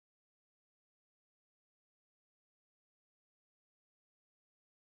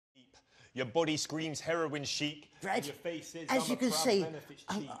Your body screams heroin chic. Brad, your face says, as you can see,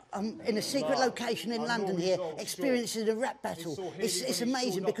 I'm in a secret location in London here, experiencing a rap battle. It's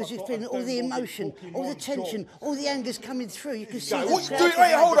amazing because you're feeling all the emotion, all the tension, all the anger's coming through. You can see what you doing?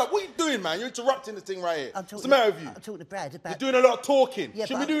 Wait, hold up. What are you doing, man? You're interrupting the thing right here. What's the matter with you? I'm talking to Brad about... You're doing a lot of talking. Yeah,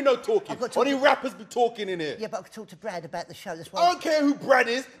 Shouldn't be doing no talking. Only rappers be talking in here. Yeah, but I could talk to Brad about the show. That's why I don't care who Brad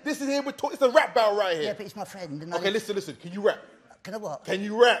is. This is here. It's a rap battle right here. Yeah, but he's my friend. And okay, listen. Can you rap? Can I what? Can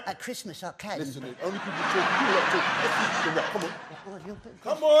you rap? At Christmas I can. Listen, only people talking. You don't talk. Let's see if you can rap. Come on.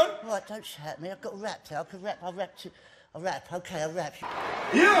 Come on. on. Right, don't shout at me. I've got to rap now. I can rap. I'll rap. Okay, I'll rap.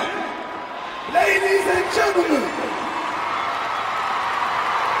 Yeah! Ladies and gentlemen,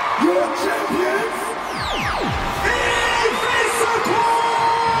 your champions,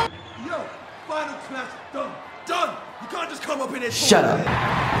 Yo, final clash done. You can't just come up in here. Shut up.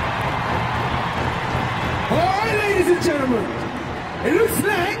 All right, ladies and gentlemen, it looks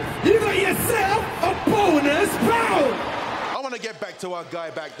like you got yourself a bonus round. I want to get back to our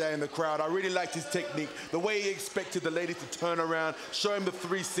guy back there in the crowd. I really liked his technique, the way he expected the ladies to turn around, show him the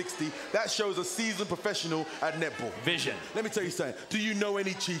 360. That shows a seasoned professional at netball. Vision. Let me tell you something. Do you know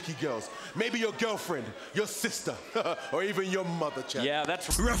any cheeky girls? Maybe your girlfriend, your sister, or even your mother, chap. Yeah, that's...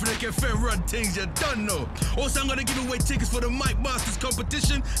 Roughing it can fair run things you done know. Also, I'm gonna give away tickets for the Mike Masters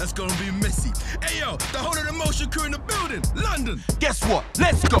competition. That's gonna be messy. Hey, yo, the whole of the motion crew in the building, London. Guess what?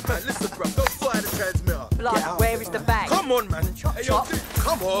 Let's go. Man, listen, bro, don't fly the transmitter. Blood, where is the bag? Come on, man. Hey, yo,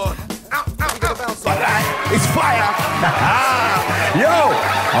 come on. Out. It's fire. Yo,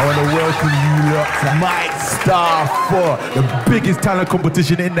 I want to welcome you lot to Mike Star 4, the biggest talent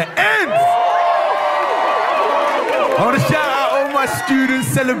competition in the end. I want to shout out all my students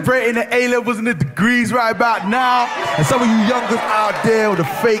celebrating the A-levels and the degrees right about now. And some of you youngers out there with the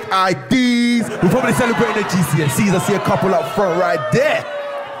fake IDs, we're probably celebrating the GCSEs. I see a couple up front right there.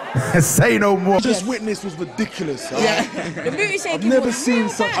 Say no more. Just witnessed was ridiculous. Yeah. The booty shaking. I've never seen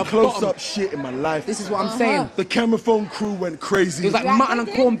such close-up shit in my life. This is what I'm saying. The camera phone crew went crazy. It was like mutton and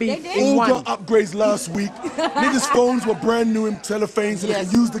corned beef in All one. got upgrades last week. Niggas' phones were brand new in telephones and they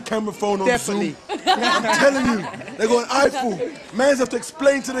can use the camera phone on Zoom. I'm telling you, they got an iPhone. Mans have to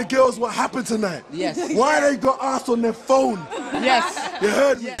explain to the girls what happened tonight. Yes. Why they got us on their phone. Yes. You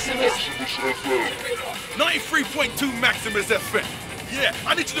heard me? 93.2 Maximus FM. Yeah,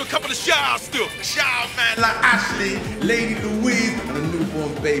 I need to do a couple of shout-outs still. Shout-out, man. Like Ashley, Lady Louise, and a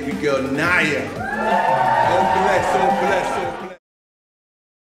newborn baby girl, Naya. Oh, bless.